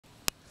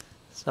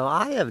So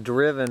I have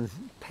driven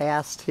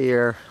past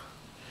here,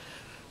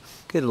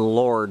 good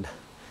Lord,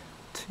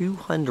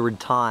 200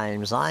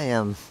 times. I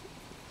am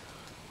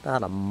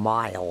about a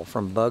mile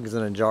from Bugs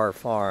in a Jar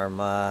Farm.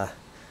 I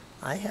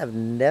have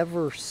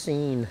never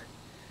seen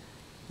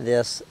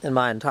this in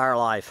my entire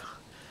life.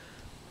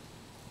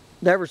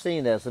 Never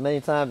seen this. As many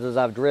times as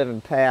I've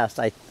driven past,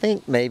 I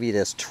think maybe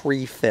this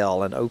tree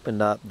fell and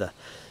opened up the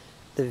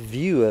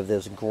view of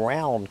this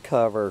ground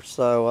cover.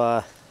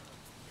 So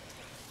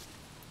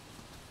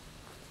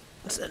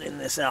sending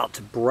this out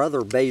to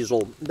Brother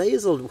Basil.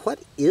 Basil, what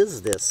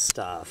is this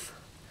stuff?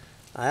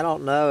 I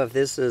don't know if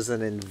this is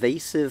an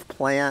invasive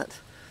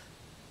plant.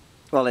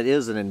 Well, it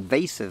is an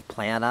invasive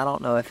plant. I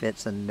don't know if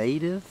it's a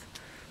native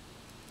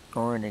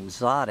or an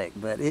exotic,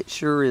 but it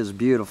sure is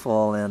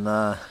beautiful.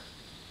 And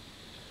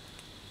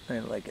hey,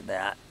 look at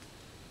that.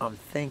 I'm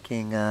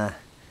thinking,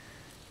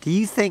 do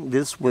you think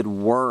this would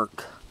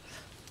work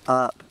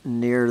up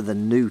near the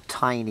new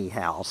tiny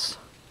house?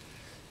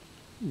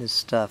 This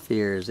stuff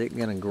here, is it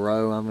gonna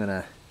grow? I'm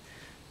gonna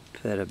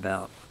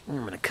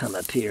come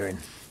up here and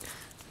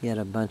get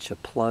a bunch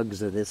of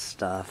plugs of this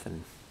stuff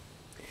and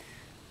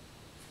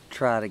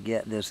try to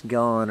get this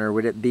going, or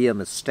would it be a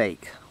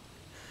mistake?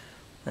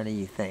 What do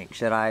you think?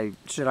 Should I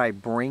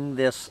bring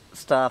this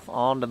stuff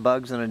onto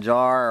Bugs in a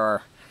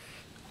Jar,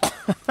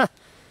 or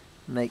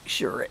make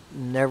sure it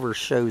never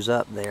shows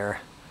up there?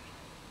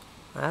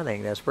 I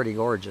think that's pretty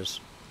gorgeous.